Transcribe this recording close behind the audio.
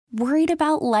Worried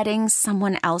about letting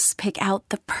someone else pick out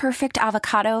the perfect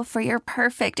avocado for your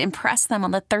perfect impress them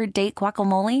on the third date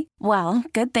guacamole? Well,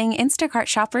 good thing Instacart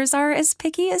shoppers are as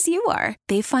picky as you are.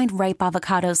 They find ripe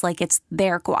avocados like it's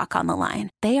their guac on the line.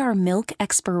 They are milk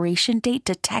expiration date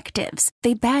detectives.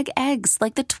 They bag eggs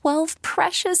like the 12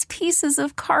 precious pieces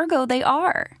of cargo they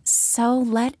are. So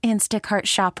let Instacart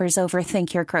shoppers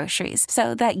overthink your groceries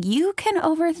so that you can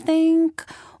overthink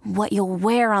what you'll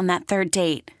wear on that third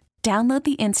date. Download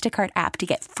the Instacart app to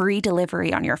get free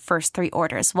delivery on your first 3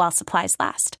 orders while supplies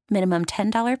last. Minimum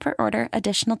 $10 per order.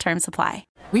 Additional terms apply.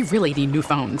 We really need new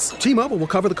phones. T-Mobile will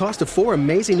cover the cost of 4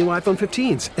 amazing new iPhone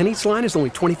 15s, and each line is only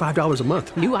 $25 a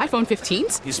month. New iPhone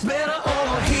 15s? It's better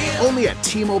over here. Only at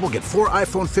T-Mobile, get 4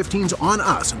 iPhone 15s on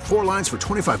us and 4 lines for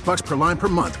 $25 per line per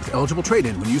month with eligible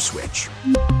trade-in when you switch.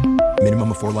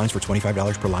 Minimum of 4 lines for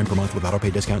 $25 per line per month with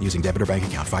autopay discount using debit or bank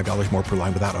account. $5 more per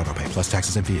line without autopay, plus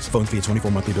taxes and fees. Phone fee at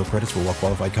 24 monthly bill credits for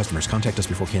well-qualified customers. Contact us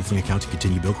before canceling account to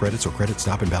continue bill credits or credit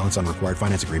stop and balance on required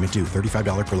finance agreement due.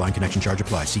 $35 per line connection charge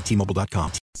applies. See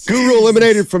T-Mobile.com. Guru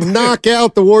eliminated from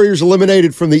knockout. The Warriors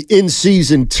eliminated from the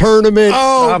in-season tournament.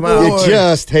 Oh, boy. You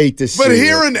just hate to see But it.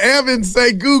 hearing Evan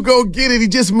say, "Goo, go get it," he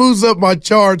just moves up my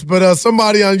charts. But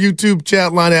somebody on YouTube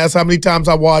chat line asked how many times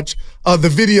I watch the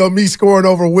video of me scoring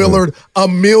over Willard.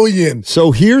 1,000,000.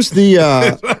 So here's the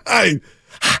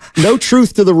no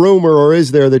truth to the rumor, or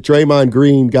is there, that Draymond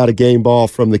Green got a game ball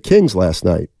from the Kings last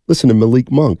night? Listen to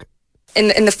Malik Monk.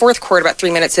 In the fourth quarter, about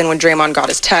 3 minutes in, when Draymond got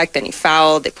his tech, then he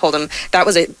fouled, they pulled him.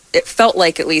 It felt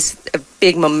like at least a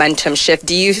big momentum shift.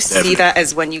 Do you see that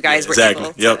as when you guys were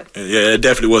able to? Yep. Yeah, it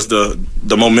definitely was the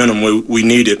momentum we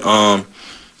needed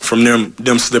from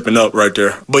them slipping up right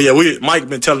there. But yeah, Mike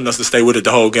been telling us to stay with it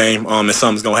the whole game, and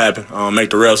something's going to happen. Make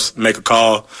the refs make a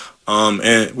call,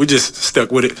 and we just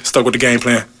stuck with the game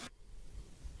plan.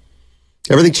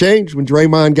 Everything changed when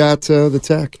Draymond got the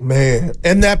tech. Man,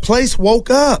 and that place woke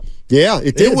up. Yeah,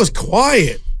 it did. It was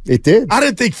quiet. It did. I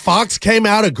didn't think Fox came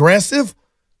out aggressive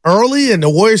early, and the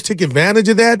Warriors took advantage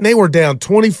of that, and they were down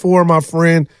 24, my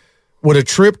friend, with a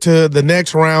trip to the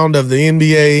next round of the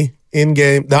NBA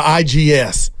in-game, the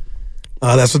IGS.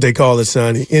 That's what they call it,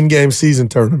 Sonny, in-game season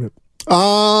tournament.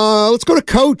 Let's go to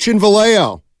Coach in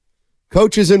Vallejo.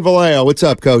 Coach is in Vallejo. What's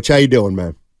up, Coach? How you doing,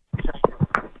 man?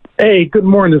 Hey, good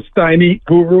morning, Steiny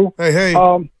Guru. Hey.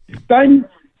 Steiny,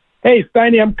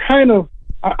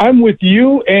 I'm with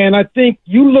you, and I think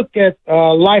you look at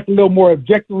life a little more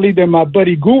objectively than my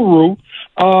buddy Guru,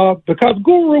 because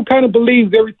Guru kind of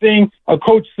believes everything a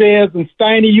coach says, and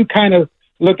Steiny, you kind of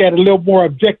look at it a little more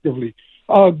objectively.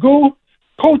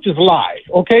 Coaches lie,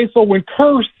 okay? So when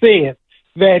Kerr said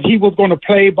that he was going to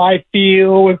play by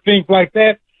feel and things like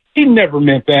that, he never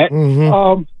meant that.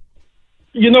 Mm-hmm.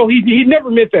 He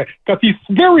never meant that, because he's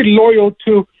very loyal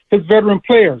to his veteran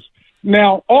players.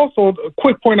 Now, also, a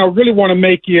quick point I really want to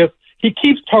make is he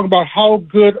keeps talking about how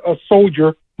good a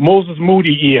soldier Moses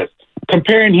Moody is,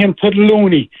 comparing him to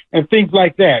Looney and things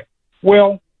like that.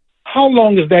 Well, how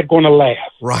long is that going to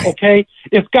last? Right. Okay?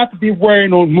 It's got to be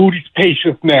wearing on Moody's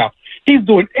patience now. He's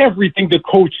doing everything the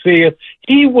coach says.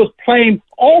 He was playing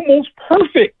almost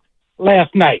perfect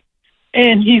last night,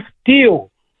 and he still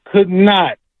could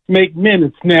not make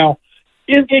minutes. Now,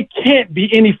 it can't be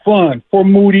any fun for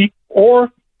Moody, or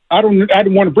I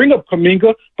didn't want to bring up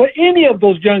Kuminga, but any of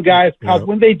those young guys, because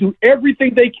when they do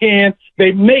everything they can,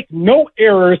 they make no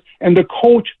errors, and the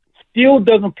coach still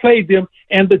doesn't play them,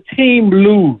 and the team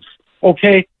lose.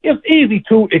 Okay? It's easy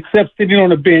to accept sitting on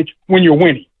the bench when you're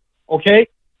winning. Okay?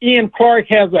 Ian Clark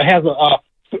has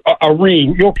a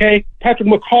ring. You okay? Patrick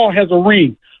McCall has a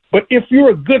ring. But if you're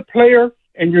a good player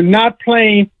and you're not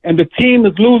playing and the team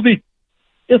is losing,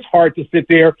 it's hard to sit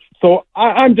there. So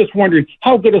I'm just wondering,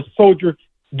 how good a soldier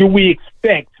do we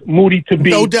expect Moody to be?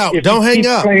 No doubt. Don't hang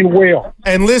up. Playing well.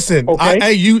 And listen,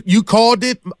 okay? You called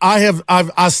it.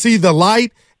 I see the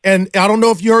light. And I don't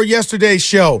know if you heard yesterday's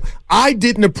show. I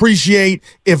didn't appreciate,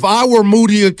 if I were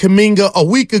Moody or Kuminga a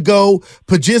week ago,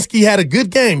 Pajinski had a good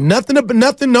game. Nothing,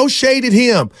 no shade at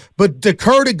him. But to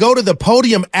Kerr to go to the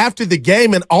podium after the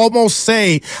game and almost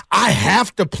say, I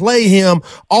have to play him,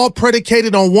 all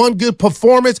predicated on one good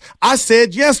performance. I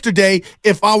said yesterday,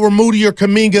 if I were Moody or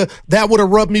Kuminga, that would have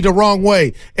rubbed me the wrong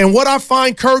way. And what I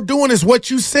find Kerr doing is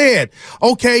what you said.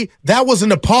 Okay, that was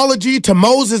an apology to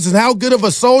Moses and how good of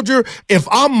a soldier. If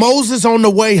I'm Moses on the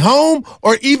way home,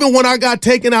 or even when I got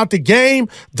taken out the game,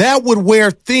 that would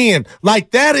wear thin.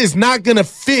 Like, that is not going to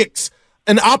fix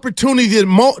an opportunity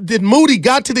that Moody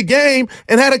got to the game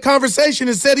and had a conversation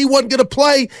and said he wasn't going to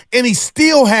play, and he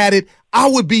still had it. I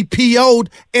would be PO'd,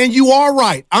 and you are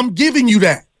right. I'm giving you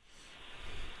that.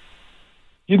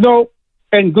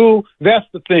 And Goo, that's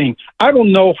the thing. I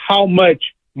don't know how much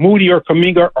Moody or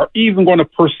Kuminga are even going to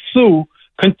pursue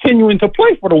continuing to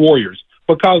play for the Warriors,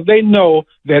 because they know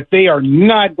that they are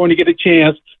not going to get a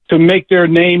chance to make their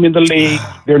name in the league.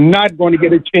 They're not going to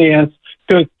get a chance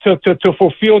to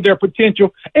fulfill their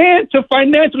potential and to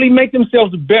financially make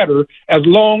themselves better as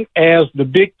long as the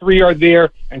big three are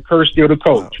there and Kerr's still the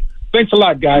coach. Thanks a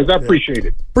lot, guys. I appreciate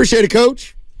it. Appreciate it,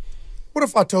 Coach. What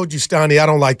if I told you, Steiny, I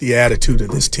don't like the attitude of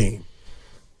this team?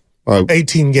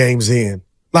 18 games in.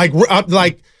 Like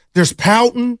there's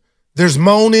pouting, there's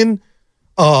moaning,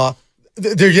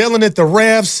 they're yelling at the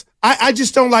refs. I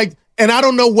just don't like, and I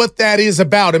don't know what that is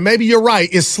about. And maybe you're right,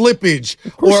 it's slippage.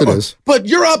 Of course it is. But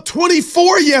you're up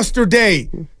 24 yesterday.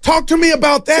 Talk to me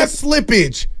about that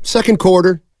slippage. Second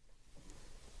quarter.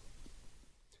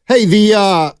 Hey,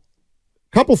 the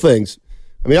couple things.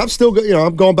 I mean,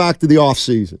 I'm going back to the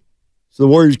offseason. So the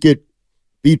Warriors get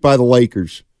beat by the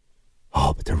Lakers.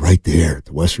 Oh, but they're right there at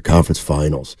the Western Conference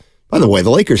Finals. By the way, the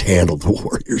Lakers handled the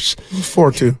Warriors.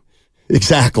 4-2.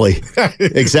 Exactly.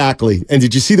 Exactly. And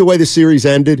did you see the way the series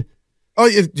ended? Oh,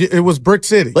 it was Brick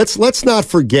City. Let's not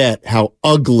forget how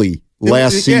ugly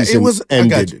last season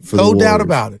ended for the Warriors. No doubt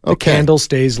about it. Okay. The candle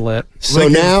stays lit. So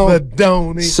now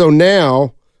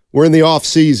we're in the off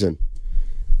season.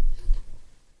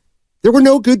 There were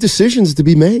no good decisions to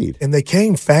be made. And they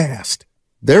came fast.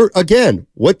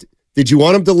 What did you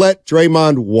want him to let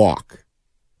Draymond walk?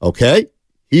 Okay.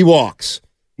 He walks.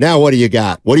 Now what do you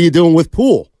got? What are you doing with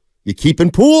Poole? You keeping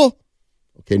Poole?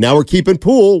 Okay, now we're keeping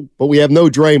Poole, but we have no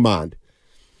Draymond.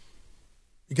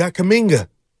 You got Kuminga.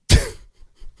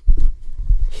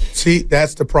 See,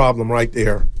 that's the problem right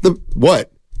there.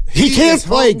 What? He can't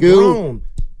play, Goo.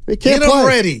 He can't play. Get him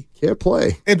ready. Can't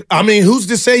play. And I mean, who's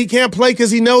to say he can't play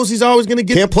because he knows he's always going to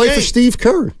get Can't play for Steve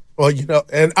Kerr. Well,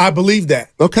 and I believe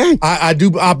that. Okay. I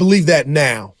do. I believe that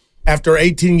now. After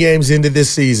 18 games into this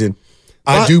season,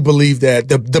 I do believe that.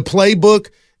 The playbook,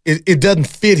 it doesn't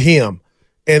fit him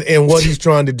and what he's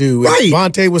trying to do. Right.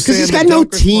 Vontae was saying he's got no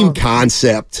team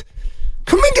concept.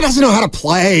 Kuminga doesn't know how to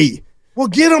play. Well,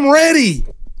 get him ready.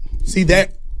 See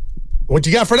that? What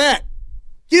you got for that?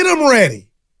 Get him ready.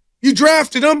 You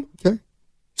drafted him. Okay.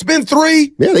 It's been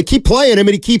 3. Yeah, they keep playing him,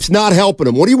 and he keeps not helping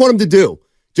him. What do you want him to do?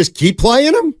 Just keep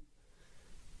playing him?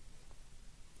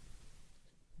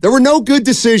 There were no good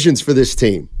decisions for this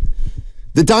team.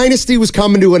 The dynasty was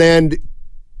coming to an end,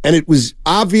 and it was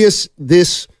obvious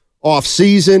this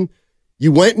offseason.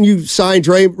 You went and you re-signed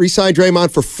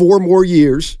Draymond for 4 more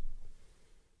years,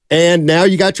 and now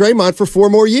you got Draymond for 4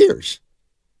 more years.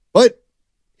 But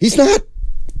he's not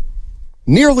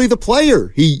nearly the player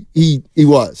he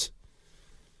was.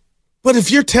 But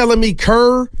if you're telling me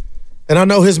Kerr, and I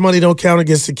know his money don't count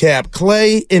against the cap,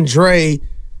 Clay and Dre,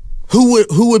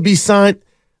 who would be signed?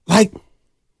 Like,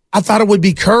 I thought it would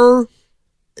be Kerr.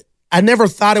 I never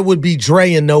thought it would be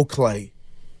Dre and no Clay.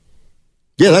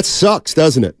 Yeah, that sucks,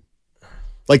 doesn't it?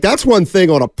 Like, that's one thing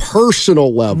on a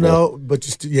personal level. No, but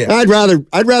just, yeah. I'd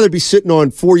rather be sitting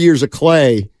on 4 years of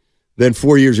Clay than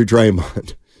 4 years of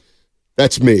Draymond.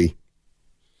 That's me.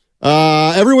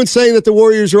 Everyone saying that the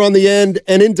Warriors are on the end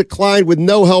and in decline with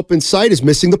no help in sight is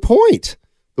missing the point.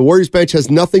 The Warriors bench has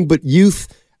nothing but youth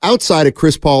outside of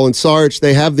Chris Paul and Sarge.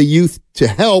 They have the youth to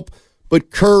help,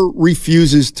 but Kerr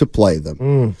refuses to play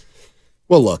them.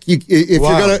 Well, look, if you're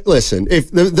going to listen,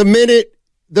 if the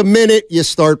minute you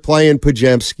start playing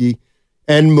Podziemski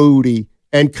and Moody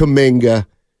and Kuminga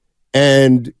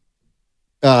and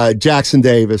Jackson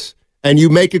Davis, and you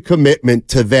make a commitment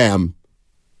to them,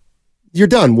 you're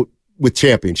done with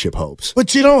championship hopes.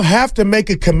 But you don't have to make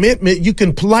a commitment. You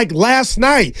can, like last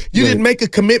night, you didn't make a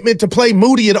commitment to play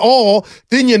Moody at all.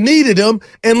 Then you needed him,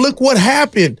 and look what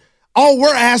happened. All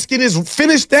we're asking is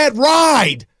finish that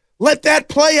ride. Let that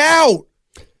play out.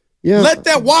 Yeah.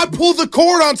 Why pull the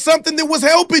cord on something that was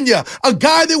helping you? A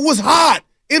guy that was hot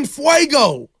in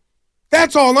fuego.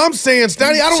 That's all I'm saying,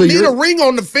 Steiny. I don't need a ring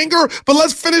on the finger, but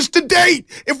let's finish the date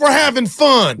if we're having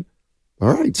fun.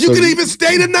 All right. You can even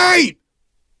stay tonight.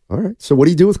 All right. So what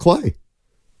do you do with Clay?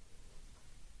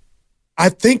 I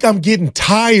think I'm getting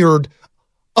tired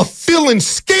of feeling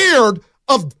scared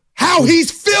of how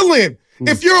he's feeling.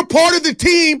 If you're a part of the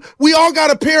team, we all got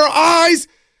a pair of eyes.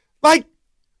 Like,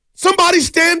 somebody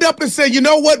stand up and say, you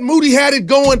know what? Moody had it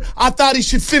going. I thought he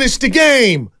should finish the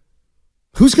game.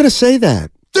 Who's going to say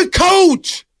that? The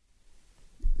coach.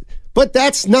 But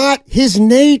that's not his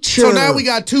nature. So now we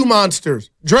got 2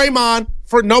 monsters. Draymond,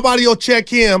 for nobody will check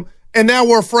him. And now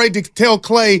we're afraid to tell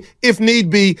Clay, if need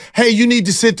be, hey, you need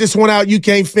to sit this one out. You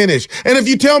can't finish. And if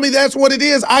you tell me that's what it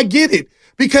is, I get it.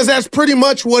 Because that's pretty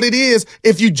much what it is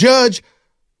if you judge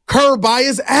Kerr by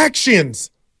his actions.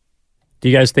 Do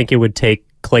you guys think it would take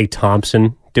Klay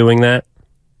Thompson doing that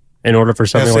in order for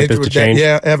something like this to change?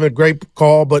 Yeah, having a great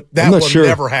call, but that would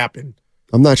never happen.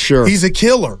 I'm not sure. He's a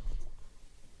killer.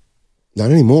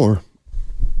 Not anymore.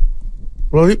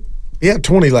 Well, he had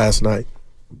 20 last night.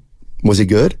 Was he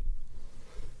good?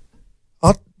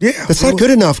 Yeah. That's not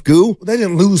good enough, Goo. They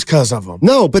didn't lose because of him.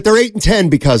 No, but they're 8-10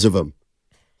 because of him.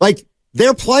 Like, they're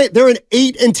an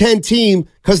 8-10 team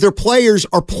because their players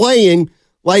are playing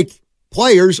like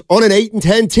players on an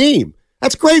 8-10 team.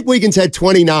 That's great. Wiggins had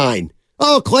 29.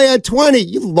 Oh, Klay had 20.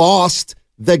 You lost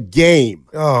the game.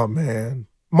 Oh, man.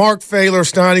 Mark Failer,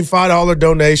 Steiny, $5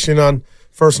 donation on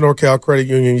First NorCal Credit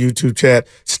Union YouTube chat.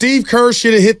 Steve Kerr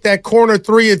should have hit that corner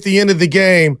three at the end of the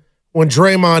game when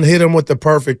Draymond hit him with the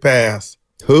perfect pass.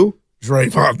 Who?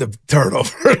 Draymond, the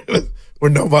turnover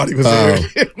when nobody was there.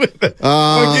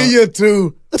 I'll give you a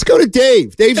 2. Let's go to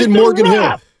Dave. Dave's in Morgan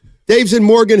Hill. Dave's in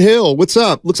Morgan Hill. What's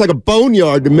up? Looks like a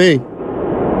boneyard to me.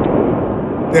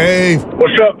 Dave.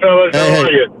 What's up, fellas? How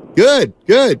are you? Good.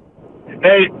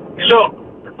 Hey, so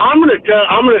I'm gonna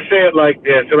say it like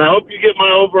this, and I hope you get my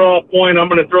overall point. I'm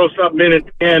gonna throw something in at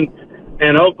the end,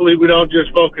 and hopefully we don't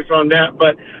just focus on that.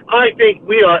 But I think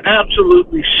we are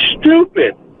absolutely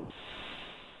stupid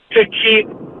to keep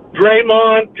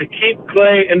Draymond, to keep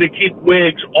Klay, and to keep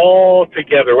Wiggs all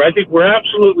together. I think we're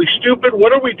absolutely stupid.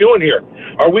 What are we doing here?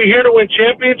 Are we here to win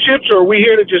championships, or are we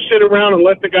here to just sit around and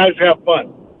let the guys have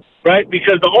fun? Right?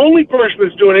 Because the only person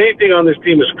that's doing anything on this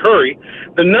team is Curry.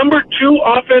 The number 2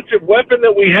 offensive weapon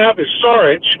that we have is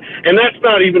Saric, and that's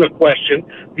not even a question.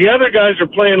 The other guys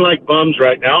are playing like bums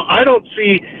right now. I don't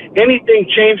see anything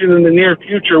changing in the near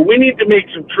future. We need to make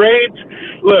some trades.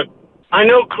 Look, I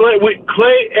know Klay,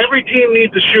 every team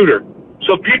needs a shooter.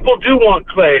 So people do want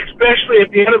Klay, especially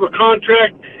at the end of a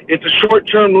contract. It's a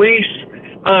short-term lease.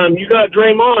 You got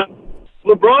Draymond.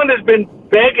 LeBron has been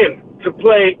begging to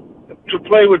play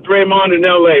with Draymond in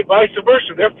L.A., vice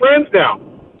versa. They're friends now.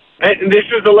 And this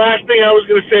is the last thing I was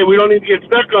going to say. We don't need to get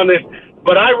stuck on this,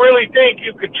 but I really think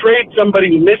you could trade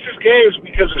somebody who misses games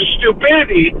because of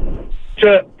stupidity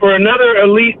for another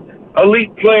elite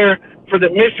player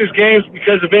that misses games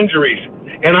because of injuries.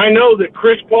 And I know that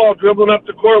Chris Paul dribbling up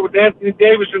the court with Anthony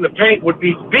Davis in the paint would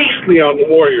be beastly on the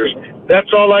Warriors. That's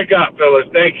all I got, fellas.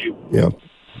 Thank you. Yeah.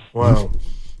 Wow.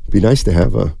 It'd be nice to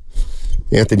have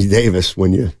Anthony Davis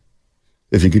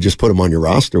if you could just put him on your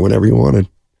roster whenever you wanted.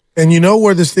 And you know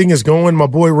where this thing is going? My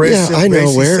boy Ray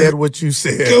said what you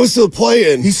said. Goes to the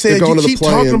play-in. He said, you keep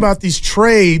talking about these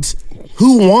trades.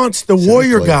 Who wants the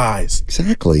Warrior guys?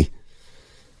 Exactly.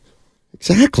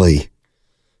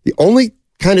 The only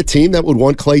kind of team that would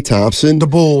want Klay Thompson. The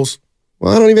Bulls.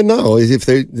 Well, I don't even know if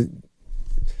they.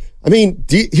 I mean,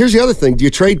 here's the other thing. Do you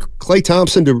trade Klay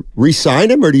Thompson to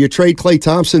re-sign him, or do you trade Klay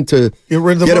Thompson to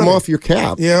get him off your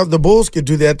cap? Yeah, the Bulls could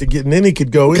do that and then he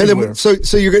could go anywhere. So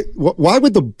why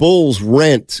would the Bulls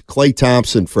rent Klay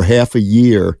Thompson for half a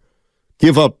year,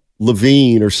 give up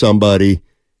Levine or somebody,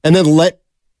 and then let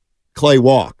Klay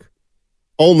walk?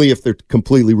 Only if they're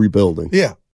completely rebuilding.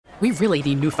 Yeah. We really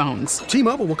need new phones.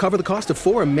 T-Mobile will cover the cost of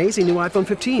 4 amazing new iPhone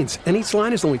 15s, and each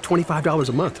line is only $25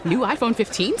 a month. New iPhone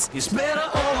 15s? It's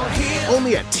better over here.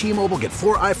 Only at T-Mobile, get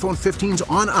 4 iPhone 15s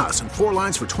on us and 4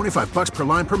 lines for $25 per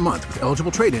line per month with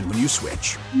eligible trade-in when you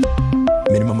switch.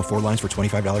 Minimum of 4 lines for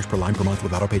 $25 per line per month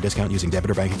with autopay discount using debit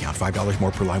or bank account. $5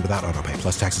 more per line without autopay,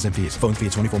 plus taxes and fees. Phone fee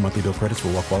at 24 monthly bill credits for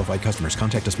well-qualified customers.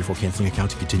 Contact us before canceling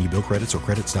account to continue bill credits or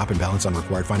credit stop and balance on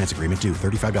required finance agreement due.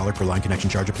 $35 per line connection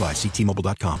charge applies. See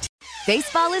T-Mobile.com.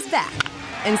 Baseball is back,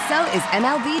 and so is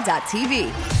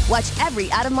MLB.tv. Watch every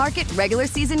out-of-market regular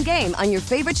season game on your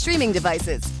favorite streaming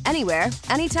devices, anywhere,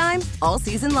 anytime, all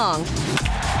season long.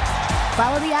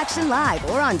 Follow the action live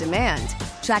or on demand.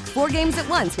 Track 4 games at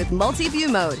once with multi-view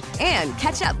mode and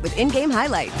catch up with in-game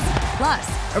highlights.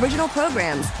 Plus, original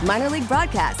programs, minor league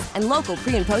broadcasts, and local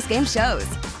pre- and post-game shows.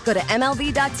 Go to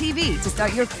MLB.tv to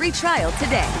start your free trial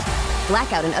today.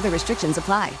 Blackout and other restrictions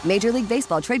apply. Major League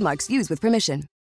Baseball trademarks used with permission.